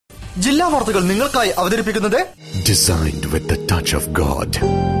ജില്ലാ വാർത്തകൾ നിങ്ങൾക്കായി അവതരിപ്പിക്കുന്നത് Designed with the touch of God.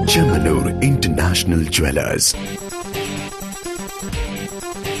 Chemanur International Jewelers.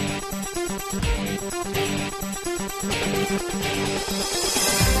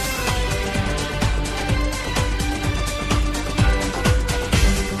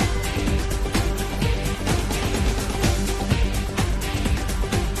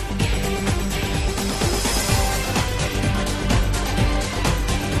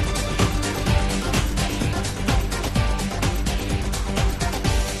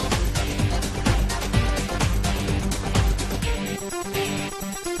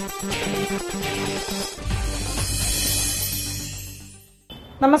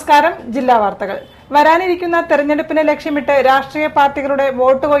 നമസ്കാരം. ജില്ലാ വാർത്തകൾ. വരാനിരിക്കുന്ന തെരഞ്ഞെടുപ്പിനെ ലക്ഷ്യമിട്ട് രാഷ്ട്രീയ പാർട്ടികളുടെ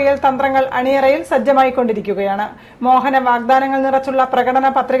വോട്ട് കൊയ്യൽ തന്ത്രങ്ങൾ അണിയറയിൽ സജ്ജമായിക്കൊണ്ടിരിക്കുകയാണ്. മോഹന വാഗ്ദാനങ്ങൾ നിറച്ചുള്ള പ്രകടന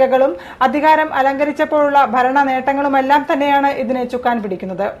പത്രികകളും അധികാരം അലങ്കരിച്ചപ്പോഴുള്ള ഭരണ നേട്ടങ്ങളുമെല്ലാം തന്നെയാണ് ഇതിനെ ചുക്കാൻ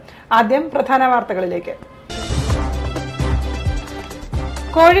പിടിക്കുന്നത്. ആദ്യം പ്രധാന വാർത്തകളിലേക്ക്.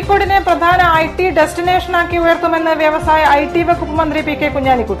 കോഴിക്കോടിനെ പ്രധാന IT ഡെസ്റ്റിനേഷനാക്കി ഉയർത്തുമെന്ന് വ്യവസായ IT വകുപ്പ് മന്ത്രി PK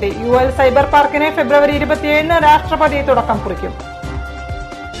കുഞ്ഞാലിക്കുട്ടി. UL സൈബർ പാർക്കിന് ഫെബ്രുവരി 27 രാഷ്ട്രപതി തുടക്കം കുറിക്കും.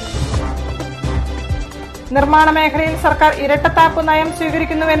 നിർമ്മാണ മേഖലയിൽ സർക്കാർ ഇരട്ടത്താപ്പ് നയം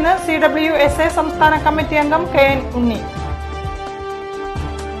സ്വീകരിക്കുന്നുവെന്ന് CWSA സംസ്ഥാന കമ്മിറ്റി അംഗം KN ഉണ്ണി.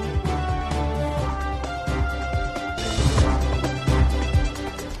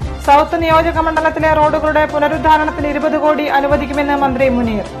 സൌത്ത് നിയോജക മണ്ഡലത്തിലെ റോഡുകളുടെ പുനരുദ്ധാരണത്തിന് 20 കോടി അനുവദിക്കുമെന്ന് മന്ത്രി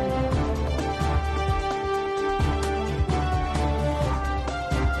മുനീർ.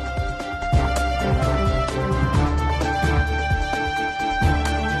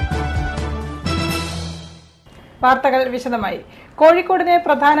 വാർത്തകൾ വിശദമായി. കോഴിക്കോടിനെ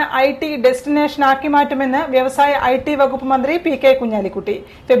പ്രധാന IT ഡെസ്റ്റിനേഷനാക്കി മാറ്റുമെന്ന് വ്യവസായ IT വകുപ്പ് മന്ത്രി PK കുഞ്ഞാലിക്കുട്ടി.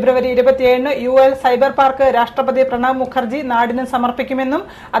 ഫെബ്രുവരി 27 UL സൈബർ പാർക്ക് രാഷ്ട്രപതി പ്രണബ് മുഖർജി നാടിന് സമർപ്പിക്കുമെന്നും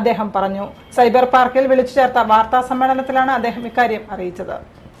അദ്ദേഹം പറഞ്ഞു. സൈബർ പാർക്കിൽ വിളിച്ചു ചേർത്ത വാർത്താ സമ്മേളനത്തിലാണ് അദ്ദേഹം ഇക്കാര്യം അറിയിച്ചത്.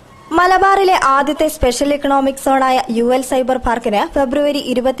 മലബാറിലെ ആദ്യത്തെ സ്പെഷ്യൽ ഇക്കണോമിക് സോണായ UL സൈബർ പാർക്കിന് ഫെബ്രുവരി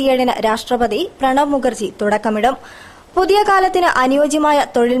 27 രാഷ്ട്രപതി പ്രണബ് മുഖർജി തുടക്കമിടും. പുതിയ കാലത്തിന് അനുയോജ്യമായ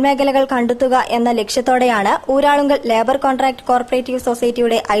തൊഴിൽ മേഖലകൾ കണ്ടെത്തുക എന്ന ലക്ഷ്യത്തോടെയാണ് ഊരാളുങ്കൽ ലേബർ കോൺട്രാക്ട് കോർപ്പറേറ്റീവ്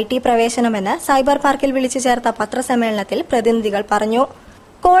സൊസൈറ്റിയുടെ IT പ്രവേശനമെന്ന് സൈബർ പാർക്കിൽ വിളിച്ചു ചേർത്ത പത്രസമ്മേളനത്തിൽ പ്രതിനിധികൾ പറഞ്ഞു.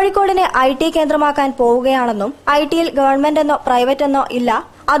 കോഴിക്കോടിനെ IT കേന്ദ്രമാക്കാൻ പോവുകയാണെന്നും ITയിൽ ഗവൺമെന്റ് എന്നോ പ്രൈവറ്റ് എന്നോ ഇല്ല,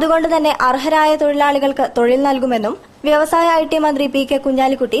 അതുകൊണ്ട് തന്നെ അർഹരായ തൊഴിലാളികൾക്ക് തൊഴിൽ നൽകുമെന്നും വ്യവസായ IT മന്ത്രി PK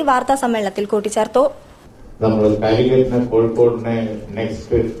കുഞ്ഞാലിക്കുട്ടി വാർത്താ സമ്മേളനത്തിൽ കൂട്ടിച്ചേർത്തു. നമ്മൾ കാലിക്കറ്റിനെ കോഴിക്കോടിനെ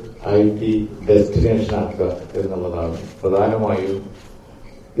നെക്സ്റ്റ് IT ഡെസ്റ്റിനേഷൻ ആക്കുക എന്നുള്ളതാണ് പ്രധാനമായും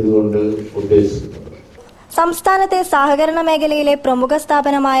ഇതുകൊണ്ട് ഉദ്ദേശിക്കുന്നത്. സംസ്ഥാനത്തെ സഹകരണ മേഖലയിലെ പ്രമുഖ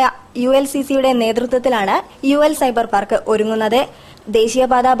സ്ഥാപനമായ ULCCയുടെ നേതൃത്വത്തിലാണ് UL സൈബർ പാർക്ക് ഒരുങ്ങുന്നത്.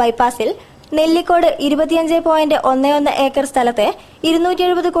 ദേശീയപാത ബൈപ്പാസിൽ നെല്ലിക്കോട് 25.11 ഏക്കർ സ്ഥലത്ത്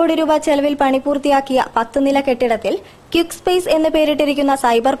 270 കോടി രൂപ ചെലവിൽ പണി പൂർത്തിയാക്കിയ 10 നില കെട്ടിടത്തിൽ ക്വിക്ക് സ്പേസ് എന്ന് പേരിട്ടിരിക്കുന്ന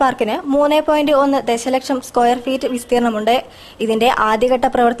സൈബർ പാർക്കിന് 3.1 ദശലക്ഷം സ്ക്വയർ ഫീറ്റ് വിസ്തീർണമുണ്ട്. ഇതിന്റെ ആദ്യഘട്ട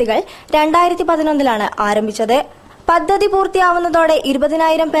പ്രവൃത്തികൾ 2011 ആരംഭിച്ചത്. പദ്ധതി പൂർത്തിയാവുന്നതോടെ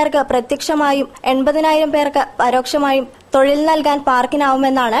 20,000 പേർക്ക് പ്രത്യക്ഷമായും 80,000 പേർക്ക് പരോക്ഷമായും തൊഴിൽ നൽകാൻ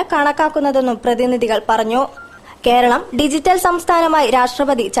പാർക്കിനാവുമെന്നാണ് കണക്കാക്കുന്നതെന്നും പ്രതിനിധികൾ പറഞ്ഞു. കേരളം ഡിജിറ്റൽ സംസ്ഥാനമായി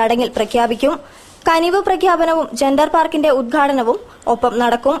രാഷ്ട്രപതി ചടങ്ങിൽ പ്രഖ്യാപിക്കും. കനിവ് പ്രഖ്യാപനവും ജെൻഡർ പാർക്കിന്റെ ഉദ്ഘാടനവും ഒപ്പം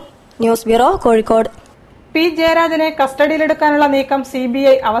നടക്കും. News bureau, Kozhikode. P. ജയരാജനെ കസ്റ്റഡിയിലെടുക്കാനുള്ള നീക്കം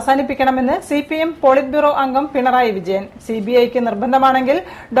CBI അവസാനിപ്പിക്കണമെന്ന് CPM പോളിറ്റ് ബ്യൂറോ അംഗം പിണറായി വിജയൻ. CBIക്ക് നിർബന്ധമാണെങ്കിൽ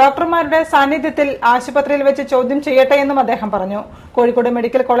ഡോക്ടർമാരുടെ സാന്നിധ്യത്തിൽ ആശുപത്രിയിൽ വെച്ച് ചോദ്യം ചെയ്യട്ടെയെന്നും അദ്ദേഹം പറഞ്ഞു. കോഴിക്കോട്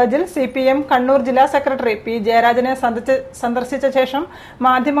മെഡിക്കൽ കോളേജിൽ CPM കണ്ണൂർ ജില്ലാ സെക്രട്ടറി P. ജയരാജനെ സന്ദർശിച്ച ശേഷം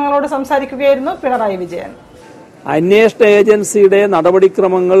മാധ്യമങ്ങളോട് സംസാരിക്കുകയായിരുന്നു പിണറായി വിജയൻ. അന്വേഷണ ഏജൻസിയുടെ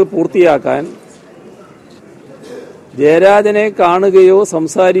നടപടിക്രമങ്ങൾ പൂർത്തിയാക്കാൻ ജയരാജനെ കാണുകയോ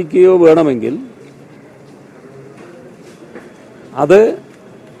സംസാരിക്കുകയോ വേണമെങ്കിൽ അത്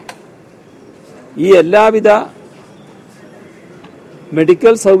ഈ എല്ലാവിധ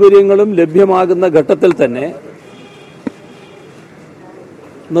മെഡിക്കൽ സൗകര്യങ്ങളും ലഭ്യമാകുന്ന ഘട്ടത്തിൽ തന്നെ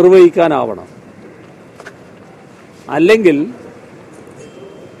നിർവഹിക്കാനാവണം. അല്ലെങ്കിൽ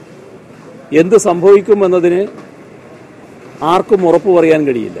എന്ത് സംഭവിക്കുമെന്നതിന് ആർക്കും ഉറപ്പു പറയാൻ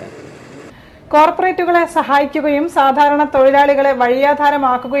കഴിയില്ല. കോർപ്പറേറ്റുകളെ സഹായിക്കുകയും സാധാരണ തൊഴിലാളികളെ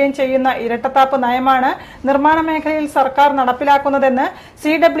വഴിയാധാരമാക്കുകയും ചെയ്യുന്ന ഇരട്ടത്താപ്പ് നയമാണ് നിർമ്മാണ മേഖലയിൽ സർക്കാർ നടപ്പിലാക്കുന്നതെന്ന്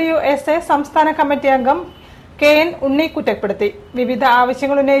CWSA സംസ്ഥാന കമ്മിറ്റി അംഗം KN ഉണ്ണി കുറ്റപ്പെടുത്തി. വിവിധ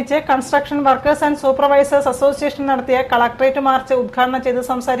ആവശ്യങ്ങൾ ഉന്നയിച്ച് construction workers and supervisors association നടത്തിയ കളക്ടറേറ്റ് മാർച്ച് ഉദ്ഘാടനം ചെയ്ത്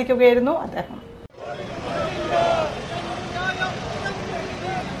സംസാരിക്കുകയായിരുന്നു അദ്ദേഹം.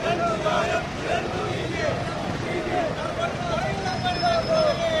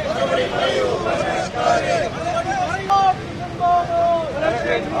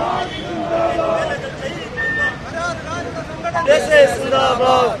 Come on.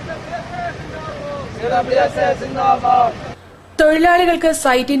 തൊഴിലാളികൾക്ക്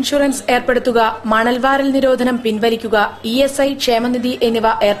സൈറ്റ് ഇൻഷുറൻസ് ഏർപ്പെടുത്തുക, മണൽവാരൽ നിരോധനം പിൻവലിക്കുക, ESI ക്ഷേമനിധി എന്നിവ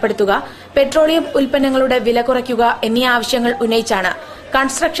ഏർപ്പെടുത്തുക, പെട്രോളിയം ഉൽപ്പന്നങ്ങളുടെ വില കുറയ്ക്കുക എന്നീ ആവശ്യങ്ങൾ ഉന്നയിച്ചാണ്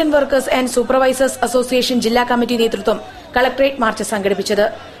construction workers and supervisors association ജില്ലാ കമ്മിറ്റി നേതൃത്വം കളക്ടറേറ്റ് മാർച്ച് സംഘടിപ്പിച്ചത്.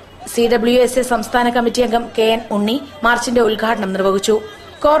 CWSA സംസ്ഥാന കമ്മിറ്റി അംഗം KN ഉണ്ണി മാർച്ചിന്റെ ഉദ്ഘാടനം നിർവഹിച്ചു.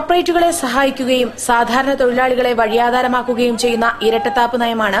 കോർപ്പറേറ്റുകളെ സഹായിക്കുകയും സാധാരണ തൊഴിലാളികളെ വഴിയാധാരമാക്കുകയും ചെയ്യുന്ന ഇരട്ടത്താപ്പ്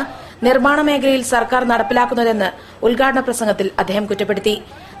നയമാണ് നിർമ്മാണ മേഖലയിൽ സർക്കാർ നടപ്പിലാക്കുന്നതെന്ന് ഉദ്ഘാടന പ്രസംഗത്തിൽ അദ്ദേഹം കുറ്റപ്പെടുത്തി.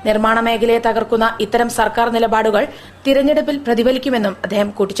 നിർമ്മാണ മേഖലയെ തകർക്കുന്ന ഇത്തരം സർക്കാർ നിലപാടുകൾ തിരഞ്ഞെടുപ്പിൽ പ്രതിഫലിക്കുമെന്നും അദ്ദേഹം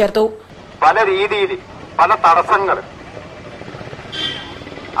കൂട്ടിച്ചേർത്തു. പല രീതിയിൽ പല തടസ്സങ്ങൾ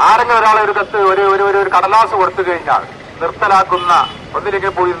ആരെങ്കിലും ഒരാളെ ഒരു കത്ത് ഒരു കടലാസ് കൊടുത്തു കഴിഞ്ഞാൽ നിർത്തലാക്കുന്ന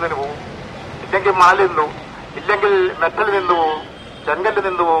ഒന്നില്ലെങ്കിൽ പോയി നിന്ന് പോവും, ഇല്ലെങ്കിൽ മണലിൽ നിന്നു, ഇല്ലെങ്കിൽ മെറ്റലിൽ നിന്ന് പോവും, ചെങ്കല്ലിൽ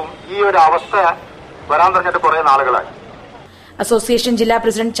നിന്ന് പോവും. ഈ ഒരു അവസ്ഥ വരാൻ തുടങ്ങിയിട്ട് കുറെ നാളുകളായി. അസോസിയേഷൻ ജില്ലാ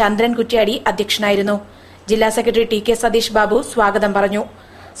പ്രസിഡന്റ് ചന്ദ്രൻ കുറ്റ്യാടി അധ്യക്ഷനായിരുന്നു. ജില്ലാ സെക്രട്ടറി TK സതീഷ് ബാബു സ്വാഗതം പറഞ്ഞു.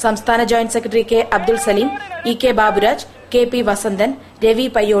 സംസ്ഥാന joint secretary K Abdul Saleem, EK Baburaj, KP Vasanthan, Ravi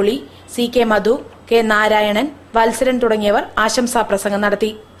Payyoli, CK മധു, K നാരായണൻ, വത്സരൻ തുടങ്ങിയവർ ആശംസാ പ്രസംഗം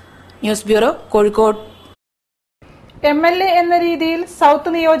നടത്തി. News bureau, Kozhikode. MLA എന്ന രീതിയിൽ സൌത്ത്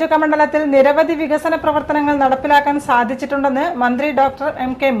നിയോജക മണ്ഡലത്തിൽ നിരവധി വികസന പ്രവർത്തനങ്ങൾ നടപ്പിലാക്കാൻ സാധിച്ചിട്ടുണ്ടെന്ന് മന്ത്രി doctor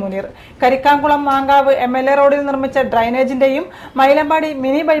MK Muneer. Karikkamkulam Mankavu MLA റോഡിൽ നിർമ്മിച്ച ഡ്രൈനേജിന്റെയും മൈലമ്പാടി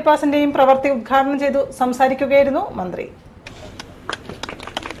മിനി ബൈപ്പാസിന്റെയും പ്രവൃത്തി ഉദ്ഘാടനം ചെയ്തു സംസാരിക്കുകയായിരുന്നു മന്ത്രി.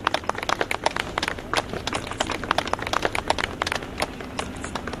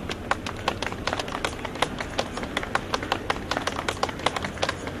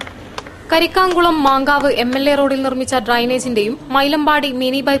 കരിക്കാംകുളം മാങ്കാവ് MLA റോഡിൽ നിർമ്മിച്ച ഡ്രൈനേജിന്റെയും മൈലമ്പാടി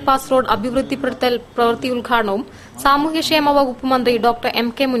മിനി ബൈപ്പാസ് റോഡ് അഭിവൃദ്ധിപ്പെടുത്തൽ പ്രവൃത്തി ഉദ്ഘാടനവും സാമൂഹ്യക്ഷേമ വകുപ്പ് മന്ത്രി ഡോക്ടർ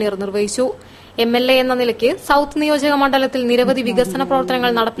MK മുനീർ നിർവഹിച്ചു. MLA എന്ന നിലയ്ക്ക് സൌത്ത് നിയോജക മണ്ഡലത്തിൽ നിരവധി വികസന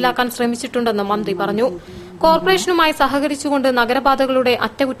പ്രവർത്തനങ്ങൾ നടപ്പിലാക്കാൻ ശ്രമിച്ചിട്ടുണ്ടെന്ന് മന്ത്രി പറഞ്ഞു. കോർപ്പറേഷനുമായി സഹകരിച്ചുകൊണ്ട് നഗരപാതകളുടെ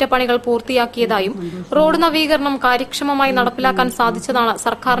അറ്റകുറ്റപ്പണികൾ പൂർത്തിയാക്കിയതായും റോഡ് നവീകരണം കാര്യക്ഷമമായി നടപ്പിലാക്കാൻ സാധിച്ചതാണ്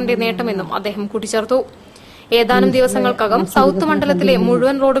സർക്കാരിന്റെ നേട്ടമെന്നും അദ്ദേഹം കൂട്ടിച്ചേർത്തു. ഏതാനും ദിവസങ്ങൾക്കകം സൌത്ത് മണ്ഡലത്തിലെ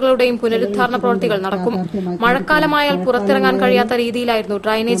മുഴുവൻ റോഡുകളുടെയും പുനരുദ്ധാരണ പ്രവൃത്തികൾ നടക്കും. മഴക്കാലമായാൽ പുറത്തിറങ്ങാൻ കഴിയാത്ത രീതിയിലായിരുന്നു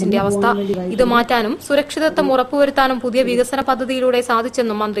ഡ്രൈനേജിന്റെ അവസ്ഥ. ഇത് മാറ്റാനും സുരക്ഷിതത്വം ഉറപ്പുവരുത്താനും പുതിയ വികസന പദ്ധതിയിലൂടെ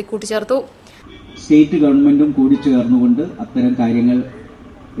സാധിച്ചെന്നും മന്ത്രി കൂട്ടിച്ചേർത്തു. സ്റ്റേറ്റ് ഗവൺമെന്റും കൂടി ചേർന്നുകൊണ്ട് അത്തരം കാര്യങ്ങൾ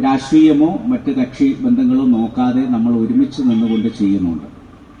രാഷ്ട്രീയമോ മറ്റ് കക്ഷി ബന്ധങ്ങളോ നോക്കാതെ നമ്മൾ ഒരുമിച്ച് നിന്നുകൊണ്ട് ചെയ്യുന്നുണ്ട്.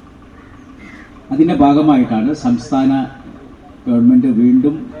 അതിന്റെ ഭാഗമായിട്ടാണ് സംസ്ഥാന ഗവൺമെന്റ്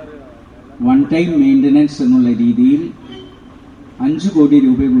വീണ്ടും വൺ ടൈം മെയിന്റനൻസ് എന്നുള്ള രീതിയിൽ 5 കോടി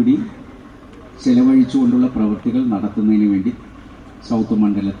രൂപ കൂടി ചെലവഴിച്ചുകൊണ്ടുള്ള പ്രവൃത്തികൾ നടത്തുന്നതിന് വേണ്ടി സൌത്ത്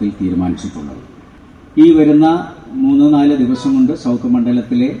മണ്ഡലത്തിൽ തീരുമാനിച്ചിട്ടുള്ളത്. ഈ വരുന്ന 3-4 ദിവസം കൊണ്ട് സൌത്ത്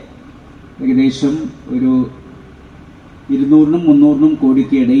മണ്ഡലത്തിലെ ഏകദേശം ഒരു 200-300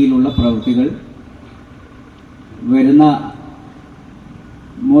 കോടിക്ക് ഇടയിലുള്ള പ്രവൃത്തികൾ വരുന്ന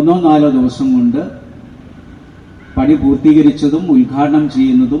 3-4 ദിവസം കൊണ്ട് പണി പൂർത്തീകരിച്ചതും ഉദ്ഘാടനം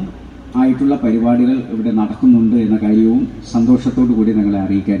ചെയ്യുന്നതും ആയിട്ടുള്ള പരിപാടികൾ ഇവിടെ നടക്കുന്നുണ്ട് എന്ന കാര്യവും സന്തോഷത്തോടു കൂടി നിങ്ങളെ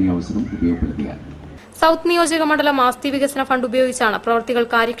അറിയിക്കാൻ ഈ അവസരം ഉപയോഗപ്പെടുത്തുക. സൌത്ത് നിയോജക മണ്ഡലം ആസ്തി വികസന ഫണ്ട് ഉപയോഗിച്ചാണ് പ്രവൃത്തികൾ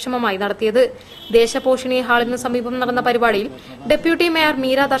കാര്യക്ഷമമായി നടത്തിയത്. ദേശപോഷിണി ഹാളിന് സമീപം നടന്ന പരിപാടിയിൽ deputy mayor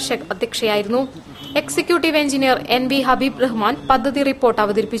Meera Darshak അധ്യക്ഷയായിരുന്നു. Executive engineer NB Habib Rahman പദ്ധതി റിപ്പോർട്ട്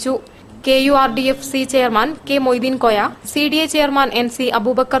അവതരിപ്പിച്ചു. KURDFC chairman K Moideen Koya, CDA chairman NC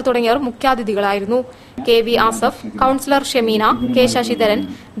Abubakar തുടങ്ങിയവർ മുഖ്യാതിഥികളായിരുന്നു. KV Asaf, councillor Shemeena, K Sasidharan,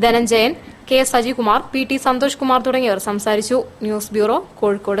 Dhananjayan, K Sajikumar, PT Santhosh Kumar തുടങ്ങിയവർ സംസാരിച്ചു. News bureau,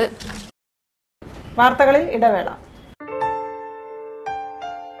 Kozhikode. വാർത്തകളിൽ ഇടവേള.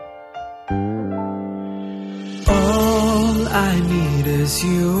 I need is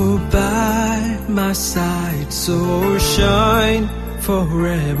you by my side, so shine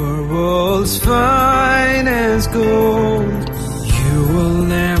forever, world's fine as gold. You will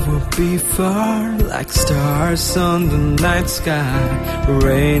never be far, like stars on the night sky,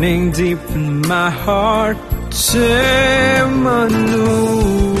 raining deep in my heart.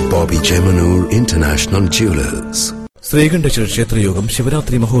 Bobby Chemanur International Jewelers. Sreekanteswara ക്ഷേത്രയോഗം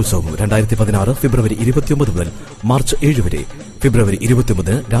Shivaratri മഹോത്സവം 2016 ഫെബ്രുവരി 29 മുതൽ March 7 വരെ. ഫെബ്രുവരി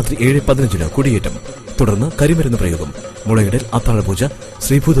 29 രാത്രി 7:15 കൊടിയേറ്റം, തുടർന്ന് കരിമരുന്ന് പ്രയോഗം, മുളയിടൽ, അത്താഴപൂജ,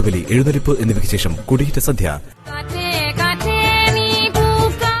 ശ്രീഭൂതബലി, എഴുന്നള്ളിപ്പ് എന്നിവയ്ക്ക് ശേഷം കൊടിയേറ്റ സന്ധ്യ.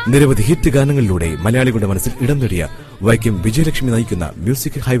 നിരവധി ഹിറ്റ് ഗാനങ്ങളിലൂടെ മലയാളികളുടെ മനസ്സിൽ ഇടം നേടിയ വൈക്കം വിജയലക്ഷ്മി നയിക്കുന്ന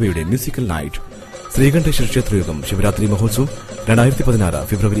മ്യൂസിക് ഹൈവേയുടെ മ്യൂസിക്കൽ നൈറ്റ്. ശ്രീകണ്ഠേശ്വര ക്ഷേത്രയോഗം ശിവരാത്രി മഹോത്സവം 2016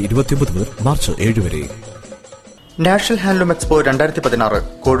 ഫെബ്രുവരി 29 മുതൽ മാർച്ച് 7 വരെ. നാഷണൽ ഹാൻഡ്ലൂം എക്സ്പോ 2016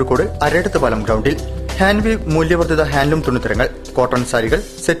 കോഴിക്കോട് അരേടത്തുപാലം ഗ്രൌണ്ടിൽ. ഹാൻഡ്വീവ് മൂല്യവർദ്ധിത ഹാൻഡ്ലൂം തുണിത്തരങ്ങൾ, കോട്ടൺ സാരികൾ,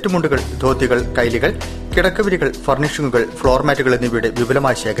 സെറ്റ് മുണ്ടുകൾ, ധോത്തികൾ, കൈലികൾ, കിടക്കവിരികൾ, ഫർണിഷിംഗുകൾ, ഫ്ലോർ മാറ്റുകൾ എന്നിവയുടെ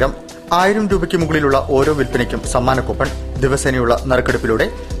വിപുലമായ ശേഖരം. 1000 രൂപയ്ക്ക് മുകളിലുള്ള ഓരോ വിൽപ്പനയ്ക്കും സമ്മാന കൂപ്പൺ. ദിവസേനയുള്ള നറുക്കെടുപ്പിലൂടെ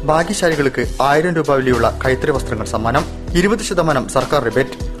ഭാഗ്യശാലികൾക്ക് 1000 രൂപ വിലയുള്ള കൈത്തറി വസ്ത്രങ്ങൾ സമ്മാനം. 20% സർക്കാർ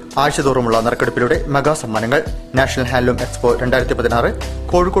റിബേറ്റ്. ആഴ്ചതോറുമുള്ള നറുക്കെടുപ്പിലൂടെ മെഗാ സമ്മാനങ്ങൾ. നാഷണൽ ഹാൻഡ്ലൂം എക്സ്പോ 2016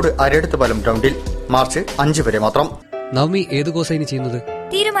 കോഴിക്കോട് അരയടത്ത് പാലം ഗ്രൗണ്ടിൽ മാർച്ച് 5 വരെ മാത്രം. നവമി ഏത് കോഴ്സാണ് ചെയ്യുന്നത്?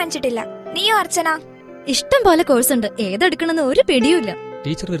 തീരുമാനിച്ചിട്ടില്ല. നീയോ അർച്ചന? ഇഷ്ടം പോലെ കോഴ്സ് ഉണ്ട്, ഏതെടുക്കണമെന്ന് ഒരു പിടിയുമില്ല.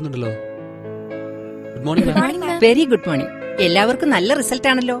 ടീച്ചർ വരുന്നുണ്ടല്ലോ. Good morning ma'am. Very good morning. എല്ലാവർക്കും നല്ല റിസൾട്ട്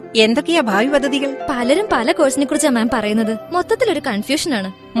ആണല്ലോ. എന്തൊക്കെയാ ഭാവി പദ്ധതികൾ? പലരും പല കോഴ്സിനെ കുറിച്ചാണ് മാം പറയുന്നത്. മൊത്തത്തിലൊരു കൺഫ്യൂഷൻ ആണ്.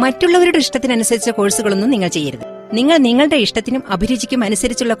 മറ്റുള്ളവരുടെ ഇഷ്ടത്തിനനുസരിച്ച കോഴ്സുകളൊന്നും നിങ്ങൾ ചെയ്യരുത്. നിങ്ങൾ നിങ്ങളുടെ ഇഷ്ടത്തിനും അഭിരുചിക്കും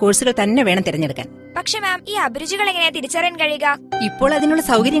അനുസരിച്ചുള്ള കോഴ്സുകൾ തന്നെ വേണം തിരഞ്ഞെടുക്കാൻ. പക്ഷെ മാം, ഈ അഭിരുചികൾ എങ്ങനെയാ തിരിച്ചറിയാൻ കഴിയുക? ഇപ്പോൾ അതിനുള്ള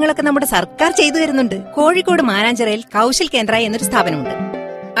സൗകര്യങ്ങളൊക്കെ നമ്മുടെ സർക്കാർ ചെയ്തു തരുന്നുണ്ട്. കോഴിക്കോട് മാനാഞ്ചിറയിൽ കൗശൽ കേന്ദ്ര എന്നൊരു സ്ഥാപനമുണ്ട്.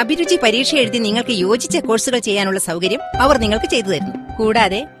 അഭിരുചി പരീക്ഷ എഴുതി നിങ്ങൾക്ക് യോജിച്ച കോഴ്സുകൾ ചെയ്യാനുള്ള സൗകര്യം അവർ നിങ്ങൾക്ക് ചെയ്തു തരുന്നു.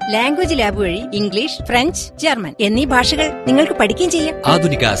 കൂടാതെ ലാംഗ്വേജ് ലാബ് വഴി ഇംഗ്ലീഷ്, ഫ്രഞ്ച്, ജർമ്മൻ എന്നീ ഭാഷകൾ നിങ്ങൾക്ക് പഠിക്കുകയും ചെയ്യാം.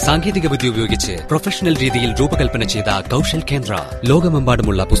 ആധുനിക സാങ്കേതിക വിദ്യ ഉപയോഗിച്ച് പ്രൊഫഷണൽ രീതിയിൽ രൂപകൽപ്പന ചെയ്ത കൗശൽ കേന്ദ്ര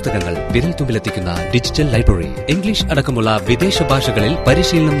ലോകമെമ്പാടുമുള്ള പുസ്തകങ്ങൾ വിരൽത്തുമ്പിലെത്തിക്കുന്ന ഡിജിറ്റൽ ലൈബ്രറി, ഇംഗ്ലീഷ് അടക്കമുള്ള വിദേശ ഭാഷകളിൽ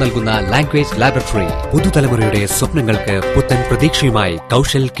പരിശീലനം നൽകുന്ന ലാംഗ്വേജ് ലാബറട്ടറി. പുതുതലമുറയുടെ സ്വപ്നങ്ങൾക്ക് പുത്തൻ പ്രതീക്ഷയുമായി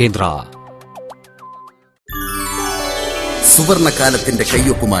കൗശൽ കേന്ദ്ര. സുവർണകാലത്തിന്റെ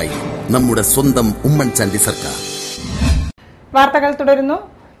കയ്യൊപ്പുമായി നമ്മുടെ സ്വന്തം ഉമ്മൻചാണ്ടി സർക്കാർ. വാർത്തകൾ തുടരുന്നു.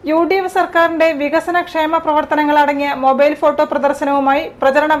 UDF സർക്കാരിന്റെ വികസന ക്ഷേമ പ്രവർത്തനങ്ങൾ അടങ്ങിയ മൊബൈൽ ഫോട്ടോ പ്രദർശനവുമായി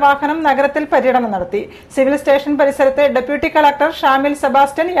പ്രചരണ വാഹനം നഗരത്തിൽ പര്യടനം നടത്തി. സിവിൽ സ്റ്റേഷൻ പരിസരത്ത് ഡെപ്യൂട്ടി കളക്ടർ ഷാമിൽ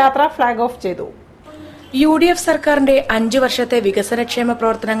സെബാസ്റ്റ്യൻ യാത്ര ഫ്ളാഗ് ഓഫ് ചെയ്തു. UDF സർക്കാരിന്റെ 5 വർഷത്തെ വികസനക്ഷേമ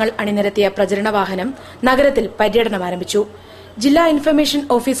പ്രവർത്തനങ്ങൾ അണിനിരത്തിയ പ്രചരണ വാഹനം നഗരത്തിൽ പര്യടനം ആരംഭിച്ചു. ജില്ലാ ഇൻഫർമേഷൻ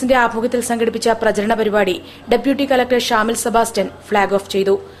ഓഫീസിന്റെ ആഭിമുഖ്യത്തിൽ സംഘടിപ്പിച്ച പ്രചരണ പരിപാടി deputy collector Shamil Sebastian flag off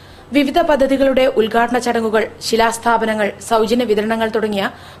ചെയ്തു. വിവിധ പദ്ധതികളുടെ ഉദ്ഘാടന ചടങ്ങുകൾ, ശിലാസ്ഥാപനങ്ങൾ, സൌജന്യ വിതരണങ്ങൾ തുടങ്ങിയ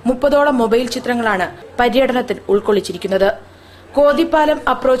 30ഓളം മൊബൈൽ ചിത്രങ്ങളാണ് പര്യടനത്തിൽ ഉൾക്കൊള്ളിച്ചിരിക്കുന്നത്. കോതിപ്പാലം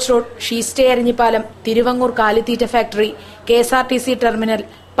അപ്രോച്ച് റോഡ്, ഷീസ്റ്റേ എരഞ്ഞിപ്പാലം, തിരുവങ്ങൂർ കാലിത്തീറ്റ ഫാക്ടറി, KSRTC ടെർമിനൽ,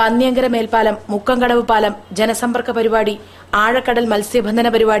 പന്നിയങ്കര മേൽപ്പാലം, മുക്കംകടവ് പാലം, ജനസമ്പർക്ക പരിപാടി, ആഴക്കടൽ മത്സ്യബന്ധന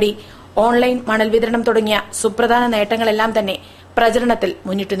പരിപാടി, ഓൺലൈൻ മണൽ വിതരണം തുടങ്ങിയ സുപ്രധാന നേട്ടങ്ങളെല്ലാം തന്നെ പ്രചരണത്തിൽ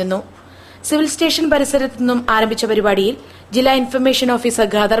മുന്നിട്ടുനിന്നു. സിവിൽ സ്റ്റേഷൻ പരിസരത്തു നിന്നും ആരംഭിച്ച പരിപാടിയിൽ ജില്ലാ ഇൻഫർമേഷൻ ഓഫീസർ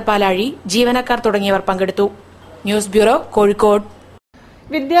ഖാദർ പാലാഴി, ജീവനക്കാർ തുടങ്ങിയവർ പങ്കെടുത്തു. News bureau, Kozhikode.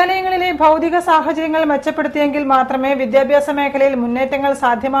 വിദ്യാലയങ്ങളിലെ ഭൌതിക സാഹചര്യങ്ങൾ മെച്ചപ്പെടുത്തിയെങ്കിൽ മാത്രമേ വിദ്യാഭ്യാസ മേഖലയിൽ മുന്നേറ്റങ്ങൾ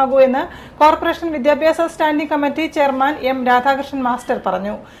സാധ്യമാകൂ എന്ന് കോർപ്പറേഷൻ വിദ്യാഭ്യാസ standing committee chairman M. Radhakrishnan master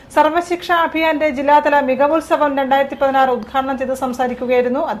പറഞ്ഞു. സർവശിക്ഷ അഭിയാന്റെ ജില്ലാതല മികവുത്സവം 2016 ഉദ്ഘാടനം ചെയ്ത്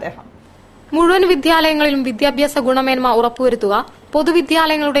സംസാരിക്കുകയായിരുന്നു അദ്ദേഹം. മുഴുവൻ വിദ്യാലയങ്ങളിലും വിദ്യാഭ്യാസ ഗുണമേന്മ ഉറപ്പുവരുത്തുക,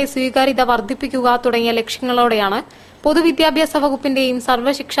 പൊതുവിദ്യാലയങ്ങളുടെ സ്വീകാര്യത വർദ്ധിപ്പിക്കുക തുടങ്ങിയ ലക്ഷ്യങ്ങളോടെയാണ് പൊതുവിദ്യാഭ്യാസ വകുപ്പിന്റെയും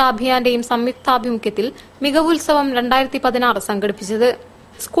സർവശിക്ഷാ അഭിയാന്റെയും സംയുക്താഭിമുഖ്യത്തിൽ മികവുത്സവം 2016 സംഘടിപ്പിച്ചത്.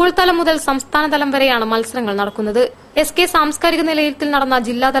 സ്കൂൾ തലം മുതൽ സംസ്ഥാന തലം വരെയാണ് മത്സരങ്ങൾ നടക്കുന്നത്. SK സാംസ്കാരിക നിലയത്തിൽ നടന്ന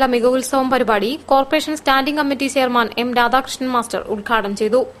ജില്ലാതല മികവുത്സവം പരിപാടി corporation standing committee chairman M. Radhakrishnan master ഉദ്ഘാടനം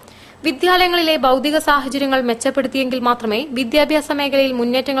ചെയ്തു. വിദ്യാലയങ്ങളിലെ ഭൌതിക സാഹചര്യങ്ങൾ മെച്ചപ്പെടുത്തിയെങ്കിൽ മാത്രമേ വിദ്യാഭ്യാസ മേഖലയിൽ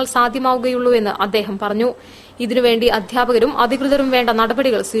മുന്നേറ്റങ്ങൾ സാധ്യമാവുകയുള്ളൂ എന്ന് അദ്ദേഹം പറഞ്ഞു. ഇതിനുവേണ്ടി അധ്യാപകരും അധികൃതരും വേണ്ട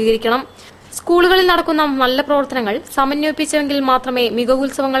നടപടികൾ സ്വീകരിക്കണം. സ്കൂളുകളിൽ നടക്കുന്ന നല്ല പ്രവർത്തനങ്ങൾ സമന്വയിപ്പിച്ചെങ്കിൽ മാത്രമേ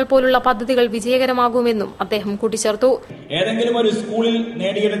മികവുത്സവങ്ങൾ പോലുള്ള പദ്ധതികൾ വിജയകരമാകുമെന്നും അദ്ദേഹം കൂട്ടിച്ചേർത്തു. ഏതെങ്കിലും ഒരു സ്കൂളിൽ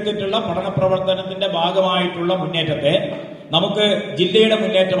നേടിയെടുത്തിട്ടുള്ള പഠന പ്രവർത്തനത്തിന്റെ ഭാഗമായിട്ടുള്ള മുന്നേറ്റത്തെ നമുക്ക് ജില്ലയുടെ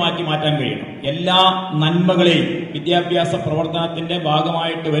മുന്നേറ്റമാക്കി മാറ്റാൻ കഴിയണം. എല്ലാ നന്മകളെയും, വിദ്യാഭ്യാസ പ്രവർത്തനത്തിന്റെ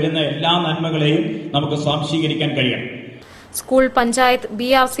ഭാഗമായിട്ട് വരുന്ന എല്ലാ നന്മകളെയും നമുക്ക് സ്വാംശീകരിക്കാൻ കഴിയണം. സ്കൂൾ, പഞ്ചായത്ത്,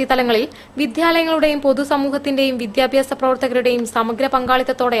 BRC തലങ്ങളിൽ വിദ്യാലയങ്ങളുടെയും പൊതുസമൂഹത്തിന്റെയും വിദ്യാഭ്യാസ പ്രവർത്തകരുടെയും സമഗ്ര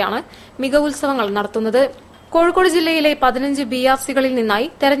പങ്കാളിത്തത്തോടെയാണ് മികവുത്സവങ്ങൾ നടത്തുന്നത്. കോഴിക്കോട് ജില്ലയിലെ 15 BRCകളിൽ നിന്നായി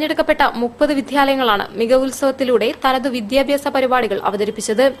തെരഞ്ഞെടുക്കപ്പെട്ട 30 വിദ്യാലയങ്ങളാണ് മികവുത്സവത്തിലൂടെ തനതു വിദ്യാഭ്യാസ പരിപാടികൾ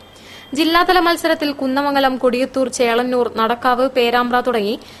അവതരിപ്പിച്ചത്. ജില്ലാതല മത്സരത്തിൽ കുന്നമംഗലം, കൊടിയത്തൂർ, ചേളന്നൂർ, നടക്കാവ്, പേരാമ്പ്ര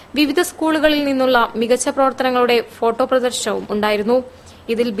തുടങ്ങി വിവിധ സ്കൂളുകളിൽ നിന്നുള്ള മികച്ച പ്രവർത്തനങ്ങളുടെ ഫോട്ടോ പ്രദർശനവും ഉണ്ടായിരുന്നു.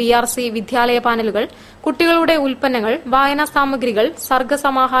 ഇതിൽ BRC വിദ്യാലയ പാനലുകൾ, കുട്ടികളുടെ ഉൽപ്പന്നങ്ങൾ, വായനാ സാമഗ്രികൾ,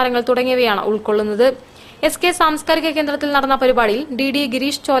 സർഗസമാഹാരങ്ങൾ തുടങ്ങിയവയാണ് ഉൾക്കൊള്ളുന്നത്. SK സാംസ്കാരിക കേന്ദ്രത്തിൽ നടന്ന പരിപാടിയിൽ DD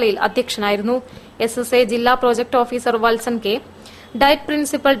ഗിരീഷ് ചോലയിൽ അധ്യക്ഷനായിരുന്നു. SSA ജില്ലാ project officer Valsan K, diet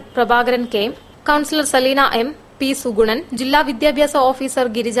principal Prabhakaran K, councillor Saleena M, P. Sugunan, ജില്ലാ വിദ്യാഭ്യാസ officer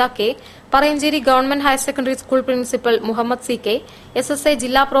Girija K, Parayancheri government higher secondary school principal Muhammad CK, SSA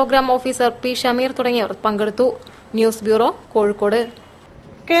ജില്ലാ പ്രോഗ്രാം ഓഫീസർ P. ഷമീർ തുടങ്ങിയവർ പങ്കെടുത്തു. News bureau, Kozhikode.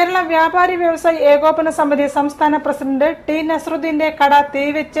 കേരള വ്യാപാരി വ്യവസായി ഏകോപന സമിതി സംസ്ഥാന പ്രസിഡന്റ് ടി നസ്രുദ്ദീന്റെ കട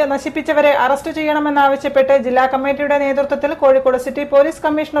തീവെച്ച് നശിപ്പിച്ചവരെ അറസ്റ്റ് ചെയ്യണമെന്നാവശ്യപ്പെട്ട് ജില്ലാ കമ്മിറ്റിയുടെ നേതൃത്വത്തിൽ കോഴിക്കോട് സിറ്റി പോലീസ്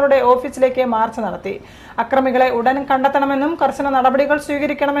കമ്മീഷണറുടെ ഓഫീസിലേക്ക് മാർച്ച് നടത്തി. അക്രമികളെ ഉടൻ കണ്ടെത്തണമെന്നും കർശന നടപടികൾ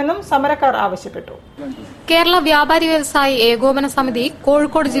സ്വീകരിക്കണമെന്നും സമരക്കാർ ആവശ്യപ്പെട്ടു. കേരള വ്യാപാരി വ്യവസായി ഏകോപന സമിതി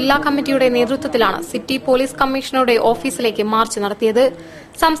കോഴിക്കോട് ജില്ലാ കമ്മിറ്റിയുടെ നേതൃത്വത്തിലാണ് സിറ്റി പോലീസ് കമ്മീഷണറുടെ ഓഫീസിലേക്ക് മാർച്ച് നടത്തിയത്.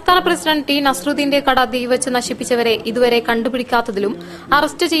 സംസ്ഥാന പ്രസിഡന്റ് ടി നസ്രുദ്ദീന്റെ കട തീവെച്ച് നശിപ്പിച്ചവരെ ഇതുവരെ കണ്ടുപിടിക്കാത്തതിലും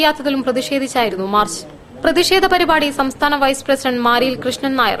അറസ്റ്റ് ചെയ്യാത്തതിലും പ്രതിഷേധിച്ചായിരുന്നു മാർച്ച്. പ്രതിഷേധ പരിപാടി സംസ്ഥാന വൈസ് പ്രസിഡന്റ് മാരിയിൽ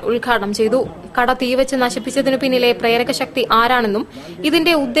കൃഷ്ണൻ നായർ ഉദ്ഘാടനം ചെയ്തു. കട തീവെച്ച് നശിപ്പിച്ചതിനു പിന്നിലെ പ്രേരകശക്തി ആരാണെന്നും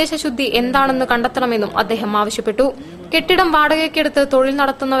ഇതിന്റെ ഉദ്ദേശശുദ്ധി എന്താണെന്ന് കണ്ടെത്തണമെന്നും അദ്ദേഹം ആവശ്യപ്പെട്ടു. കെട്ടിടം വാടകയ്ക്കെടുത്ത് തൊഴിൽ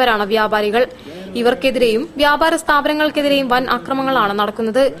നടത്തുന്നവരാണ് വ്യാപാരികൾ. ഇവർക്കെതിരെയും വ്യാപാര സ്ഥാപനങ്ങൾക്കെതിരെയും വൻ അക്രമങ്ങളാണ്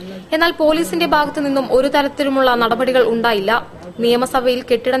നടക്കുന്നത്. എന്നാൽ പോലീസിന്റെ ഭാഗത്തുനിന്നും ഒരു തരത്തിലുമുള്ള നടപടികൾ ഉണ്ടായില്ല. നിയമസഭയിൽ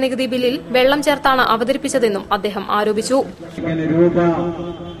കെട്ടിട നികുതി ബില്ലിൽ വെള്ളം ചേർത്താണ് അവതരിപ്പിച്ചതെന്നും അദ്ദേഹം ആരോപിച്ചു.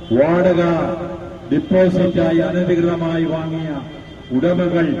 വാടക ഡിപ്പോസിറ്റായി അനധികൃതമായി വാങ്ങിയ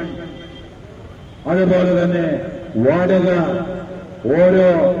ഉടമകൾ, അതുപോലെ തന്നെ വാടക ഓരോ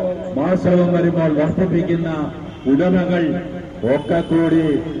മാസവും വരുമ്പോൾ വർദ്ധിപ്പിക്കുന്ന ഉടമകൾ ഒക്കെ കൂടി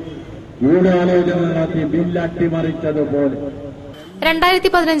ഗൂഢാലോചന നടത്തി ബില്ല് അട്ടിമറിച്ചതുപോലെ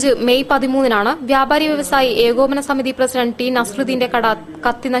 2015 മെയ് 13 വ്യാപാരി വ്യവസായി ഏകോപന സമിതി പ്രസിഡന്റ് ടി നസ്രുദ്ദീന്റെ കട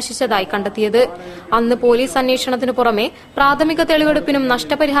കത്തി നശിച്ചതായി കണ്ടെത്തിയത്. അന്ന് പോലീസ് അന്വേഷണത്തിനു പുറമെ പ്രാഥമിക തെളിവെടുപ്പിനും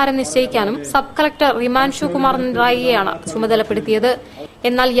നഷ്ടപരിഹാരം നിശ്ചയിക്കാനും സബ് കളക്ടർ റിമാൻഷു കുമാർ റായിയെയാണ് ചുമതലപ്പെടുത്തിയത്.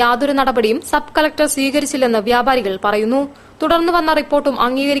 എന്നാൽ യാതൊരു നടപടിയും സബ് കളക്ടർ സ്വീകരിച്ചില്ലെന്ന് വ്യാപാരികൾ പറയുന്നു. തുടർന്ന് വന്ന റിപ്പോർട്ടും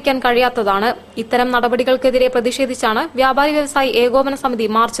അംഗീകരിക്കാൻ കഴിയാത്തതാണ്. ഇത്തരം നടപടികൾക്കെതിരെ പ്രതിഷേധിച്ചാണ് വ്യാപാരി വ്യവസായി ഏകോപന സമിതി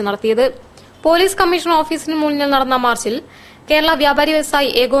മാർച്ച് നടത്തിയത്. പോലീസ് കമ്മീഷണർ ഓഫീസിന് മുന്നിൽ നടന്ന മാർച്ചിൽ കേരള വ്യാപാരി വ്യവസായി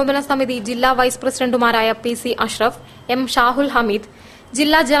ഏകോപന സമിതി ജില്ലാ വൈസ് പ്രസിഡന്റുമാരായ PC അഷ്റഫ്, M ഷാഹുൽ ഹമീദ്,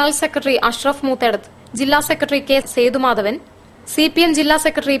 ജില്ലാ ജനറൽ സെക്രട്ടറി അഷ്റഫ് മൂത്തേടത്ത്, ജില്ലാ സെക്രട്ടറി K സേതുമാധവൻ, CPM ജില്ലാ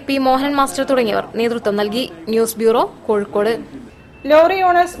സെക്രട്ടറി P മോഹൻ മാസ്റ്റർ തുടങ്ങിയവർ നേതൃത്വം നൽകി. News bureau, Kozhikode. Lorry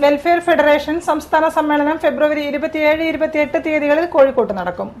owners welfare federation സംസ്ഥാന സമ്മേളനം ഫെബ്രുവരി 27-28 തീയതികളിൽ കോഴിക്കോട്ട്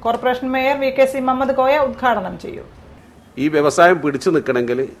നടക്കും. Corporation mayor VKC Muhammad Koya ഉദ്ഘാടനം ചെയ്യും. ഈ വ്യവസായം പിടിച്ചു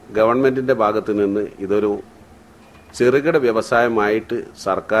നിൽക്കണമെങ്കിൽ ഗവൺമെന്റിന്റെ ഭാഗത്ത് നിന്ന് ഇതൊരു ചെറുകിട വ്യവസായമായിട്ട്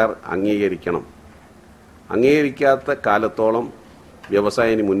സർക്കാർ അംഗീകരിക്കണം. അംഗീകരിക്കാത്ത കാലത്തോളം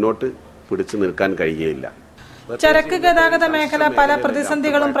വ്യവസായം മുന്നോട്ട് പിടിച്ചു നിൽക്കാൻ കഴിയുകയില്ല. ചരക്ക് ഗതാഗത മേഖല പല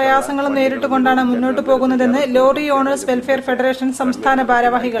പ്രതിസന്ധികളും പ്രയാസങ്ങളും നേരിട്ടുകൊണ്ടാണ് മുന്നോട്ടു പോകുന്നതെന്ന് ലോറി ഓണേഴ്സ് വെൽഫെയർ ഫെഡറേഷൻ സംസ്ഥാന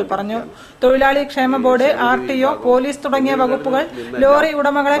ഭാരവാഹികൾ പറഞ്ഞു. തൊഴിലാളി ക്ഷേമ ബോർഡ്, RTO, പോലീസ് തുടങ്ങിയ വകുപ്പുകൾ ലോറി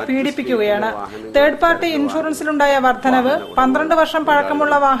ഉടമകളെ പീഡിപ്പിക്കുകയാണ്. തേർഡ് പാർട്ടി ഇൻഷുറൻസിലുണ്ടായ വർധനവ്, 12 വർഷം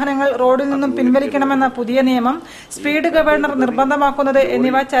പഴക്കമുള്ള വാഹനങ്ങൾ റോഡിൽ നിന്നും പിൻവലിക്കണമെന്ന പുതിയ നിയമം, സ്പീഡ് ഗവർണർ നിർബന്ധമാക്കുന്നത്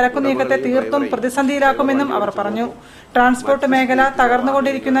എന്നിവ ചരക്കു നീക്കത്തെ തീർത്തും പ്രതിസന്ധിയിലാക്കുമെന്നും അവർ പറഞ്ഞു. ട്രാൻസ്പോർട്ട് മേഖല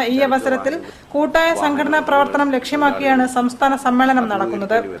തകർന്നുകൊണ്ടിരിക്കുന്ന ഈ അവസരത്തിൽ കൂട്ടായ സംഘടനാ പ്രവർത്തനം ലക്ഷ്യമാക്കിയാണ് സംസ്ഥാന സമ്മേളനം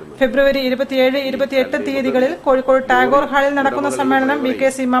നടക്കുന്നത്. ഫെബ്രുവരി 27-28 തീയതികളിൽ കോഴിക്കോട് ടാഗോർ ഹാളിൽ നടക്കുന്ന സമ്മേളനം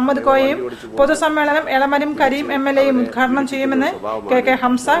VKC മുഹമ്മദ് കോയയും പൊതുസമ്മേളനം എളമരം കരീം MLAയും ഉദ്ഘാടനം ചെയ്യുമെന്ന് KK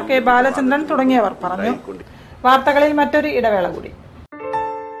ഹംസ, K ബാലചന്ദ്രൻ തുടങ്ങിയവർ പറഞ്ഞു. വാർത്തകളിൽ മറ്റൊരു ഇടവേള കൂടി.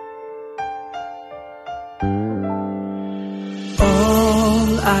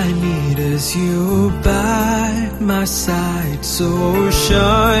 I need is you by my side, so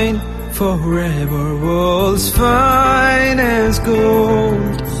shine forever, world's finest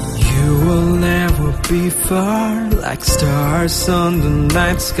gold. You will never be far, like stars on the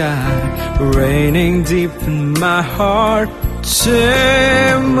night sky, raining deep in my heart.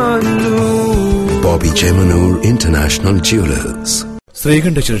 Bobby Chemanur International Jewelers.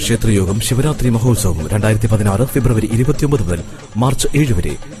 Sreekanteswara ക്ഷേത്രയോഗം Shivaratri മഹോത്സവം 2016 ഫെബ്രുവരി 29 മുതൽ March 7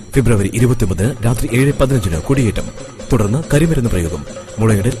 വരെ. ഫെബ്രുവരി 29 രാത്രി 7:15 കൊടിയേറ്റം, തുടർന്ന് കരിമരുന്ന് പ്രയോഗം,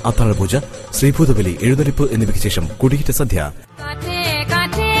 മുളയിടൽ, അത്താഴപൂജ, ശ്രീഭൂതബലി, എഴുന്നള്ളിപ്പ് എന്നിവയ്ക്ക് ശേഷം കൊടിയേറ്റ സന്ധ്യ.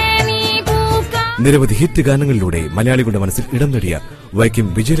 നിരവധി ഹിറ്റ് ഗാനങ്ങളിലൂടെ മലയാളികളുടെ മനസ്സിൽ ഇടം നേടിയ വൈക്കം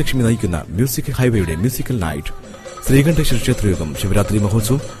വിജയലക്ഷ്മി നയിക്കുന്ന മ്യൂസിക് ഹൈവേയുടെ മ്യൂസിക്കൽ നൈറ്റ്. ശ്രീകണ്ഠേശ്വര ക്ഷേത്രയോഗം ശിവരാത്രി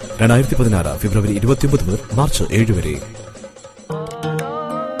മഹോത്സവം 2016 ഫെബ്രുവരി 29 മുതൽ മാർച്ച് 7 വരെ.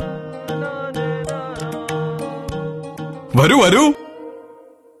 വരൂ വരൂ.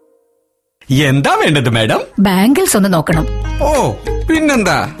 എന്താ വേണ്ടത് മാഡം? ബാംഗിൾസ് ഒന്ന് നോക്കണം. ഓ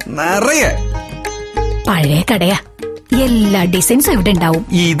പിന്നെന്താ, നിറയെ പഴയ കടയാ, എല്ലാ ഡിസൈൻസും ഇവിടെ ഉണ്ടാവും.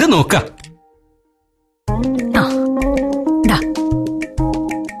 ഇത് നോക്ക.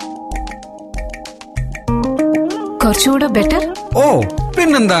 കുറച്ചുകൂടെ ബെറ്റർ. ഓ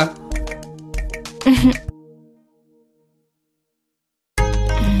പിന്നെന്താ.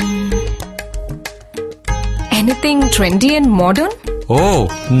 Anything trendy and modern? ഓ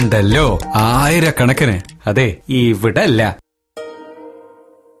ഉണ്ടല്ലോ, ആയിരക്കണക്കിന്. അതെ, ഇവിടെ അല്ല,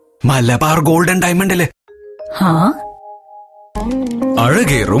 മലബാർ ഗോൾഡൻ ഡയമണ്ടില്.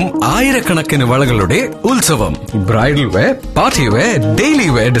 അഴകേറും ആയിരക്കണക്കിന് വളകളുടെ ഉത്സവം. Bridal wear, party wear, daily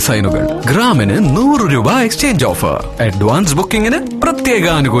wear ഡിസൈനുകൾ. ഗ്രാമിന് 100 രൂപ എക്സ്ചേഞ്ച് ഓഫർ. അഡ്വാൻസ് ബുക്കിംഗിന് പ്രത്യേക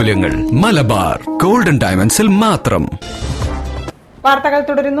ആനുകൂല്യങ്ങൾ. മലബാർ ഗോൾഡൻ ഡയമണ്ട്സിൽ മാത്രം. വാർത്തകൾ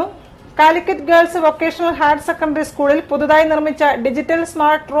തുടരുന്നു. Calicut girls vocational higher secondary സ്കൂളിൽ പുതുതായി നിർമ്മിച്ച ഡിജിറ്റൽ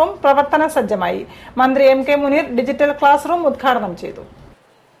സ്മാർട്ട് റൂം പ്രവർത്തന സജ്ജമായി. മന്ത്രി M K Muneer digital class room ഉദ്ഘാടനം ചെയ്തു.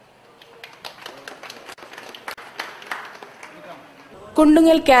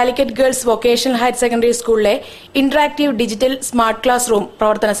 Kundungal Calicut girls vocational higher secondary സ്കൂളിലെ interactive digital smart class room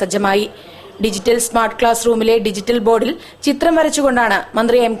പ്രവർത്തന സജ്ജമായി. ഡിജിറ്റൽ സ്മാർട്ട് ക്ലാസ് റൂമിലെ ഡിജിറ്റൽ ബോർഡിൽ ചിത്രം വരച്ചുകൊണ്ടാണ്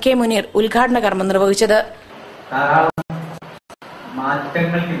മന്ത്രി എം കെ മുനീർ ഉദ്ഘാടന കർമ്മം നിർവഹിച്ചത്.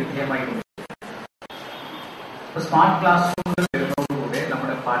 മാറ്റങ്ങൾക്ക് വിധേയമായിട്ടുണ്ട്. സ്മാർട്ട് ക്ലാസ് റൂമുകൾ വരുന്നതോടുകൂടെ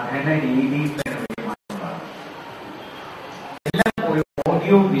നമ്മുടെ പഠന രീതിയിൽ തന്നെ വലിയ മാറ്റങ്ങളാണ്. എല്ലാം ഒരു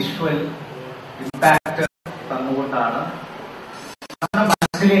ഓഡിയോ വിഷ്വൽ ഇമ്പാക്ട് തന്നുകൊണ്ടാണ് നമ്മുടെ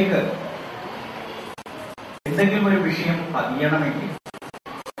മനസ്സിലേക്ക് എന്തെങ്കിലും ഒരു വിഷയം പതിയണമെങ്കിൽ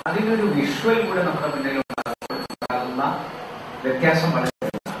അതിനൊരു വിഷ്വൽ കൂടെ നമ്മുടെ മുന്നിൽ ഉണ്ടാകുന്ന വ്യത്യാസം വളരെ.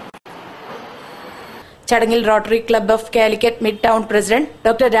 ചടങ്ങിൽ rotary club of Calicut mid town president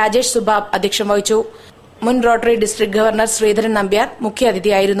doctor Rajesh സുബാബ് അധ്യക്ഷം വഹിച്ചു. മുൻ rotary district governor Sreedharan Nambiar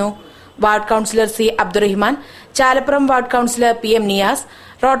മുഖ്യാതിഥിയായിരുന്നു. Ward councillor C Abdurahiman, Chalappuram ward councillor P M Niyas,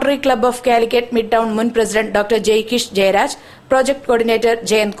 rotary club of Calicut mid town മുൻ president doctor ജയ്കിഷ് Jayaraj, project coordinator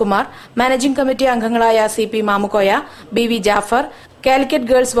Jayant Kumar, managing committee അംഗങ്ങളായ C P Mamukkoya, B V Jafar, Calicut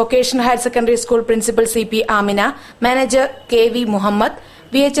girls vocational higher secondary school principal C P Amina, manager K V Muhammad,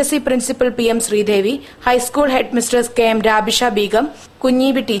 VHSC principal P M Sridevi, high school head mistress K M രാബിഷ Begum,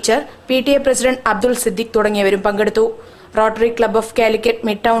 കുഞ്ഞീബി teacher, PTA president Abdul Siddique തുടങ്ങിയവരും പങ്കെടുത്തു. Rotary club of Calicut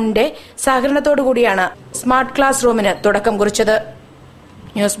mid ടൌണിന്റെ സഹകരണത്തോടുകൂടിയാണ് smart class റൂമിന് തുടക്കം കുറിച്ചത്.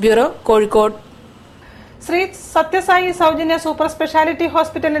 News bureau, Kozhikode. Shri Sathya Sai സൌജന്യ super speciality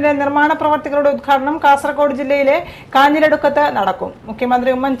ഹോസ്പിറ്റലിന്റെ നിർമ്മാണ പ്രവർത്തികളുടെ ഉദ്ഘാടനം കാസർഗോഡ് ജില്ലയിലെ കാഞ്ഞിരടുക്കത്ത് നടക്കും.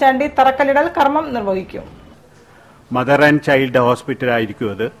 മുഖ്യമന്ത്രി ഉമ്മൻചാണ്ടി തറക്കല്ലിടൽ കർമ്മം നിർവഹിക്കും. മദർ ആൻഡ് ചൈൽഡ് ഹോസ്പിറ്റൽ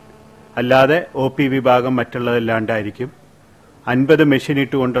ആയിരിക്കും അത്. അല്ലാതെ OP വിഭാഗം മറ്റുള്ളതല്ലാണ്ടായിരിക്കും. 50 മെഷീൻ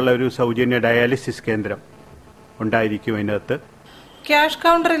ഇട്ടുകൊണ്ടുള്ള ഒരു സൗജന്യ ഡയാലിസിസ് കേന്ദ്രം ഉണ്ടായിരിക്കും അതിനകത്ത്. ക്യാഷ്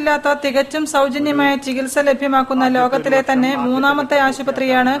കൌണ്ടർ ഇല്ലാത്ത തികച്ചും സൌജന്യമായ ചികിത്സ ലഭ്യമാക്കുന്ന ലോകത്തിലെ തന്നെ 3ാമത്തെ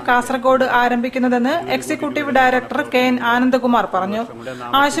ആശുപത്രിയാണ് Kasaragod ആരംഭിക്കുന്നതെന്ന് executive director KN Anandakumar പറഞ്ഞു.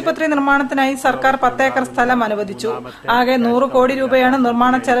 ആശുപത്രി നിർമ്മാണത്തിനായി സർക്കാർ 10 ഏക്കർ സ്ഥലം അനുവദിച്ചു. ആകെ 100 കോടി രൂപയാണ്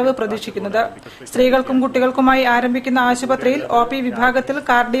നിർമ്മാണ ചെലവ് പ്രതീക്ഷിക്കുന്നത്. സ്ത്രീകൾക്കും കുട്ടികൾക്കുമായി ആരംഭിക്കുന്ന ആശുപത്രിയിൽ OP വിഭാഗത്തിൽ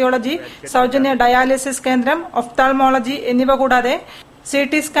കാർഡിയോളജി, സൌജന്യ ഡയാലിസിസ് കേന്ദ്രം, ഒഫ്താൾമോളജി എന്നിവ കൂടാതെ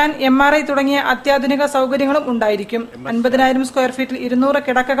CT സ്കാൻ, MRI തുടങ്ങിയ അത്യാധുനിക സൌകര്യങ്ങളും ഉണ്ടായിരിക്കും. 50,000 സ്ക്വയർ ഫീറ്റിൽ 200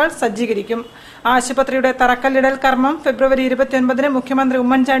 കിടക്കകൾ സജ്ജീകരിക്കും. ആശുപത്രിയുടെ തറക്കല്ലിടൽ കർമ്മം ഫെബ്രുവരി 29-ന് മുഖ്യമന്ത്രി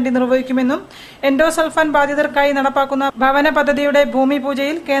ഉമ്മൻചാണ്ടി നിർവഹിക്കുമെന്നും എൻഡോസൾഫാൻ ബാധിതർക്കായി നടപ്പാക്കുന്ന ഭവന പദ്ധതിയുടെ ഭൂമി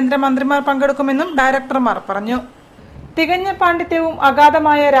പൂജയിൽ കേന്ദ്രമന്ത്രിമാർ പങ്കെടുക്കുമെന്നും ഡയറക്ടർമാർ പറഞ്ഞു. തികഞ്ഞ പാണ്ഡിത്യവും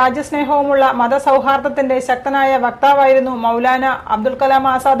അഗാധമായ രാജ്യസ്നേഹവുമുള്ള മതസൌഹാർദ്ദത്തിന്റെ ശക്തനായ വക്താവായിരുന്നു മൌലാന അബ്ദുൽ കലാം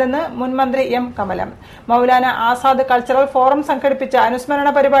ആസാദ് എന്ന് മുൻമന്ത്രി M Kamalam. Maulana Azad cultural forum സംഘടിപ്പിച്ച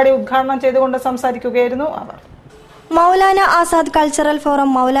അനുസ്മരണ പരിപാടി ഉദ്ഘാടനം ചെയ്തുകൊണ്ട് സംസാരിക്കുകയായിരുന്നു അവർ. മൌലാന ആസാദ് കൾച്ചറൽ ഫോറം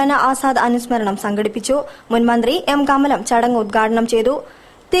മൌലാന ആസാദ് അനുസ്മരണം സംഘടിപ്പിച്ചു. മുൻമന്ത്രി M കമലം ചടങ്ങ് ഉദ്ഘാടനം ചെയ്തു.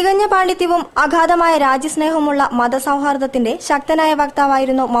 തികഞ്ഞ പാണ്ഡിത്യവും അഗാധമായ രാജ്യസ്നേഹവുമുള്ള മതസൌഹാർദ്ദത്തിന്റെ ശക്തനായ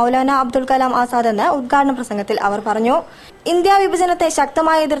വക്താവായിരുന്നു മൌലാന അബ്ദുൽ കലാം ആസാദ് എന്ന് ഉദ്ഘാടന പ്രസംഗത്തിൽ അവർ പറഞ്ഞു. ഇന്ത്യ വിഭജനത്തെ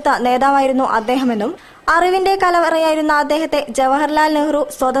ശക്തമായി എതിർത്ത നേതാവായിരുന്നു അദ്ദേഹമെന്നും അറിവിന്റെ കലവറയായിരുന്ന അദ്ദേഹത്തെ ജവഹർലാൽ നെഹ്റു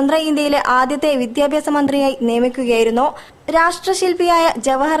സ്വതന്ത്ര ഇന്ത്യയിലെ ആദ്യത്തെ വിദ്യാഭ്യാസ മന്ത്രിയായി നിയമിക്കുകയായിരുന്നു. രാഷ്ട്രശില്പിയായ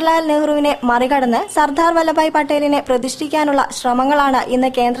ജവഹർലാൽ നെഹ്റുവിനെ മറികടന്ന് സർദാർ വല്ലഭായ് പട്ടേലിനെ പ്രതിഷ്ഠിക്കാനുള്ള ശ്രമങ്ങളാണ്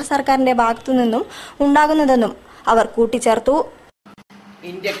ഇന്ന് കേന്ദ്ര സർക്കാരിന്റെ ഭാഗത്തുനിന്നും ഉണ്ടാകുന്നതെന്നും അവർ കൂട്ടിച്ചേർത്തു.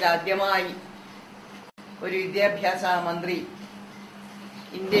 ഇന്ത്യക്ക് ആദ്യമായി ഒരു വിദ്യാഭ്യാസ മന്ത്രി,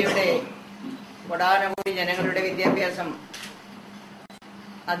 ഇന്ത്യയുടെ കോടാനുകോടി ജനങ്ങളുടെ വിദ്യാഭ്യാസം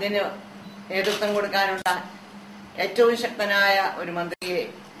അതിന് നേതൃത്വം കൊടുക്കാനുള്ള ഏറ്റവും ശക്തനായ ഒരു മന്ത്രിയെ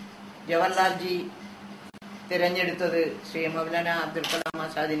ജവഹർലാൽജി തിരഞ്ഞെടുത്തത് ശ്രീ മൗലാന അബ്ദുൽ കലാം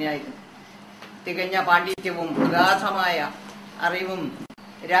ആസാദിനെയായിരുന്നു. തികഞ്ഞ പാണ്ഡിത്യവും അഗാധമായ അറിവും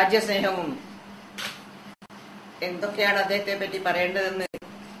രാജ്യസ്നേഹവും എന്തൊക്കെയാണ് അദ്ദേഹത്തെ പറ്റി പറയേണ്ടതെന്ന്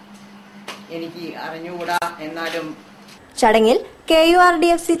എനിക്ക് അറിഞ്ഞുകൂടാ. എന്നാലും ചടങ്ങിൽ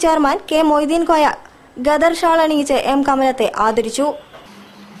KURDFC chairman K Moideen Koya gather shawl അണിയിച്ച് M കമലത്തെ ആദരിച്ചു.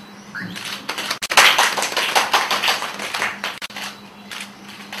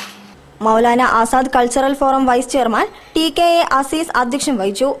 Maulana Azad cultural forum vice chairman TKA Azeez അധ്യക്ഷം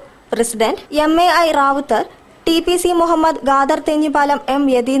വഹിച്ചു. President MAI Rawther, TPC Muhammad, gather തെഞ്ഞിപ്പാലം, M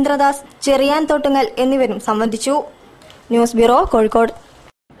Yatheendradas, Cherian Thottungal എന്നിവരും സംബന്ധിച്ചു. News bureau, Kozhikode.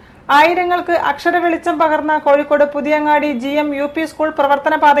 ആയിരങ്ങൾക്ക് അക്ഷര വെളിച്ചം പകർന്ന Kozhikode Puthiyangadi GM UP school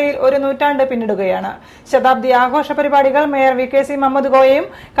പ്രവർത്തന പാതയിൽ ഒരു നൂറ്റാണ്ട് പിന്നിടുകയാണ്. ശതാബ്ദി ആഘോഷ പരിപാടികൾ മേയർ VKC മുഹമ്മദ് കോയയും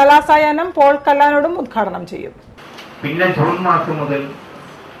കലാസായാഹ്നം പോൾ കല്ലാനോടും ഉദ്ഘാടനം ചെയ്യും. പിന്നെ ജൂൺ മാസം മുതൽ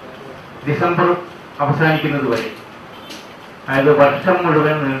ഡിസംബർ അവസാനിക്കുന്നത് വരെ, അതായത് വർഷം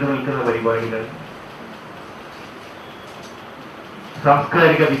മുഴുവൻ നീണ്ടു നിൽക്കുന്ന പരിപാടികൾ,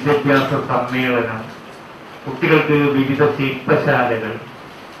 സാംസ്കാരിക വിദ്യാഭ്യാസ സമ്മേളനം, കുട്ടികൾക്ക് വിവിധ ശില്പശാലകൾ,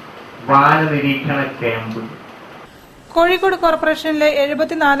 വാനനിരീക്ഷണ ക്യാമ്പ്. കോഴിക്കോട് കോർപ്പറേഷനിലെ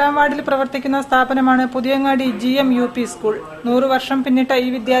 74-ാം വാർഡിൽ പ്രവർത്തിക്കുന്ന സ്ഥാപനമാണ് പുതിയങ്ങാടി GM UP സ്കൂൾ. 100 വർഷം പിന്നിട്ട ഈ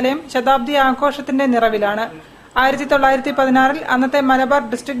വിദ്യാലയം ശതാബ്ദി ആഘോഷത്തിന്റെ നിറവിലാണ്. 1916-ൽ അന്നത്തെ മലബാർ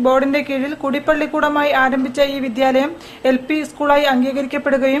ഡിസ്ട്രിക്ട് ബോർഡിന്റെ കീഴിൽ കുടിപ്പള്ളിക്കൂടമായി ആരംഭിച്ച ഈ വിദ്യാലയം LP സ്കൂളായി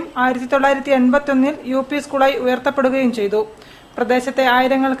അംഗീകരിക്കപ്പെടുകയും 1981-ൽ UP സ്കൂളായി ഉയർത്തപ്പെടുകയും ചെയ്തു. പ്രദേശത്തെ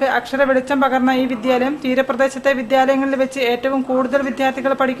ആയിരങ്ങൾക്ക് അക്ഷര വെളിച്ചം പകർന്ന ഈ വിദ്യാലയം തീരപ്രദേശത്തെ വിദ്യാലയങ്ങളിൽ വെച്ച് ഏറ്റവും കൂടുതൽ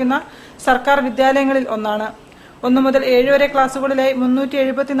വിദ്യാർത്ഥികൾ പഠിക്കുന്ന സർക്കാർ വിദ്യാലയങ്ങളിൽ ഒന്നാണ്. 1 മുതൽ 7 വരെ ക്ലാസുകളിലായി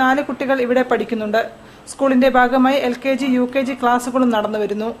 374 കുട്ടികൾ ഇവിടെ പഠിക്കുന്നുണ്ട്. സ്കൂളിന്റെ ഭാഗമായി LKG UKG ക്ലാസുകളും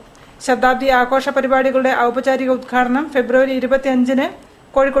നടന്നുവരുന്നു. ശതാബ്ദി ആഘോഷ പരിപാടികളുടെ ഔപചാരിക ഉദ്ഘാടനം ഫെബ്രുവരി 25-ന്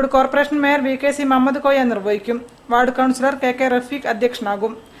Kozhikode corporation mayor VKC Muhammad Koya നിർവഹിക്കും. Ward councillor KK Rafeeq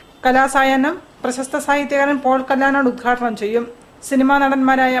അധ്യക്ഷനാകും. കലാസായാഹ്നം പ്രശസ്ത സാഹിത്യകാരൻ പോൾ കല്ലാനോട് ഉദ്ഘാടനം ചെയ്യും. സിനിമാ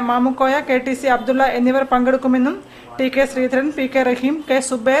നടന്മാരായ മാമുക്കോയ, KTC അബ്ദുള്ള എന്നിവർ പങ്കെടുക്കുമെന്നും TK ശ്രീധരൻ, PK റഹീം, K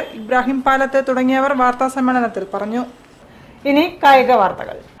സുബൈർ, ഇബ്രാഹിം പാലത്ത് തുടങ്ങിയവർ വാർത്താ സമ്മേളനത്തിൽ പറഞ്ഞു. ഇനി കായിക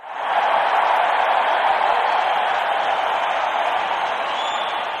വാർത്തകൾ.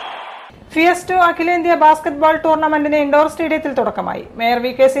 ഫിയസ്റ്റോ അഖിലേന്ത്യാ ബാസ്കറ്റ്ബോൾ ടൂർണമെന്റിന് ഇൻഡോർ സ്റ്റേഡിയത്തിൽ തുടക്കമായി. മേയർ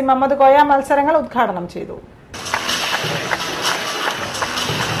VKC മുഹമ്മദ് കോയ മത്സരങ്ങൾ ഉദ്ഘാടനം ചെയ്തു.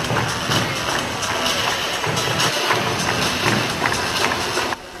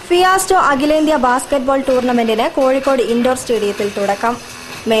 ഫിയാസ്റ്റോ അഖിലേന്ത്യാ ബാസ്കറ്റ്ബോൾ ടൂർണമെന്റിന് കോഴിക്കോട് ഇൻഡോർ സ്റ്റേഡിയത്തിൽ തുടക്കം.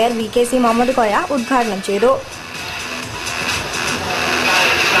 മേയർ VKC മുഹമ്മദ് കോയ ഉദ്ഘാടനം ചെയ്തു.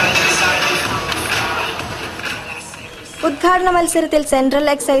 ഉദ്ഘാടന മത്സരത്തിൽ സെൻട്രൽ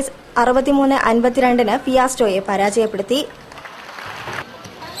എക്സൈസ് 63-52 ഫിയാസ്റ്റോയെ പരാജയപ്പെടുത്തി.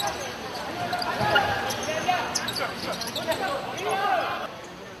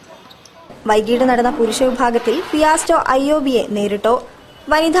 വൈകിട്ട് നടന്ന പുരുഷ വിഭാഗത്തിൽ ഫിയാസ്റ്റോ IOBയെ നേരിട്ടു.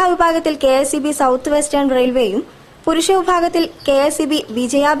 വനിതാ വിഭാഗത്തിൽ KSEB സൌത്ത് വെസ്റ്റേൺ റെയിൽവേയും പുരുഷ വിഭാഗത്തിൽ KSEB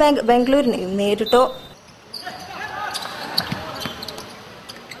വിജയ ബാങ്ക് ബംഗളൂരിനെയും നേരിട്ടു.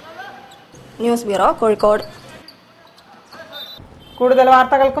 News bureau, Kozhikode. കൂടുതൽ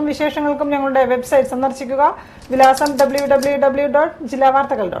വാർത്തകൾക്കും വിശേഷങ്ങൾക്കും ഞങ്ങളുടെ വെബ്സൈറ്റ് സന്ദർശിക്കുക. വിലാസം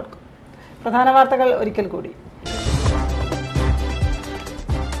www.jillavarthakal.com. പ്രധാന വാർത്തകൾ ഒരിക്കൽ കൂടി.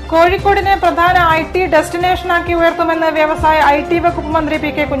 കോഴിക്കോടിനെ പ്രധാന IT ഡെസ്റ്റിനേഷനാക്കി ഉയർത്തുമെന്ന് വ്യവസായ IT വകുപ്പ് മന്ത്രി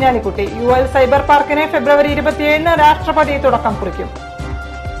PK കുഞ്ഞാലിക്കുട്ടി. UL സൈബർ പാർക്കിന് ഫെബ്രുവരി 27-ന് രാഷ്ട്രപതി തുടക്കം കുറിക്കും.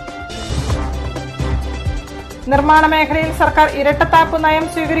 നിർമ്മാണ മേഖലയിൽ സർക്കാർ ഇരട്ടത്താപ്പ് നയം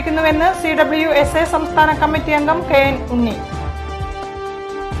സ്വീകരിക്കുന്നുവെന്ന് CWSA സംസ്ഥാന കമ്മിറ്റി അംഗം KN ഉണ്ണി.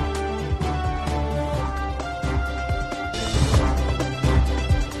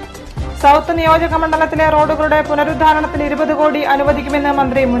 സൌത്ത് നിയോജക മണ്ഡലത്തിലെ റോഡുകളുടെ പുനരുദ്ധാരണത്തിന് 20 കോടി അനുവദിക്കുമെന്ന്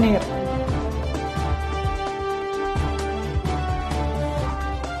മന്ത്രി മുനീർ.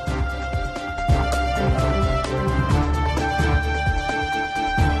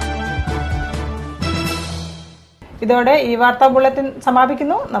 ഇതോടെ ഈ വാർത്താ ബുള്ളറ്റിൻ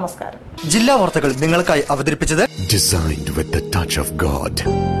സമാപിക്കുന്നു. നമസ്കാരം. ജില്ലാ വാർത്തകൾ നിങ്ങൾക്കായി അവതരിപ്പിച്ചത് Designed with the touch of God.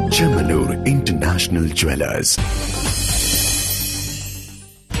 Chemanur International Jewelers.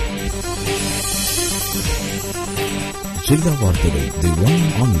 Jillavarthakal, the one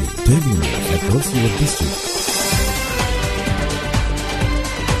and only daily news across your district.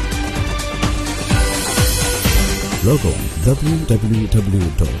 Log on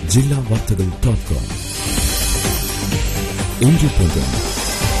www.jillavarthakal.com. Independent,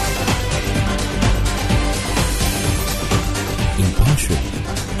 impartial,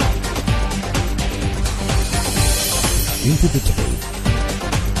 indivisible,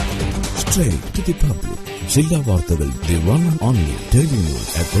 straight to the public. Jillavarthakal, the one and only daily news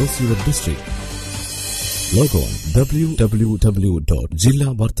across your district. Log on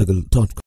www.jillavarthakal.com.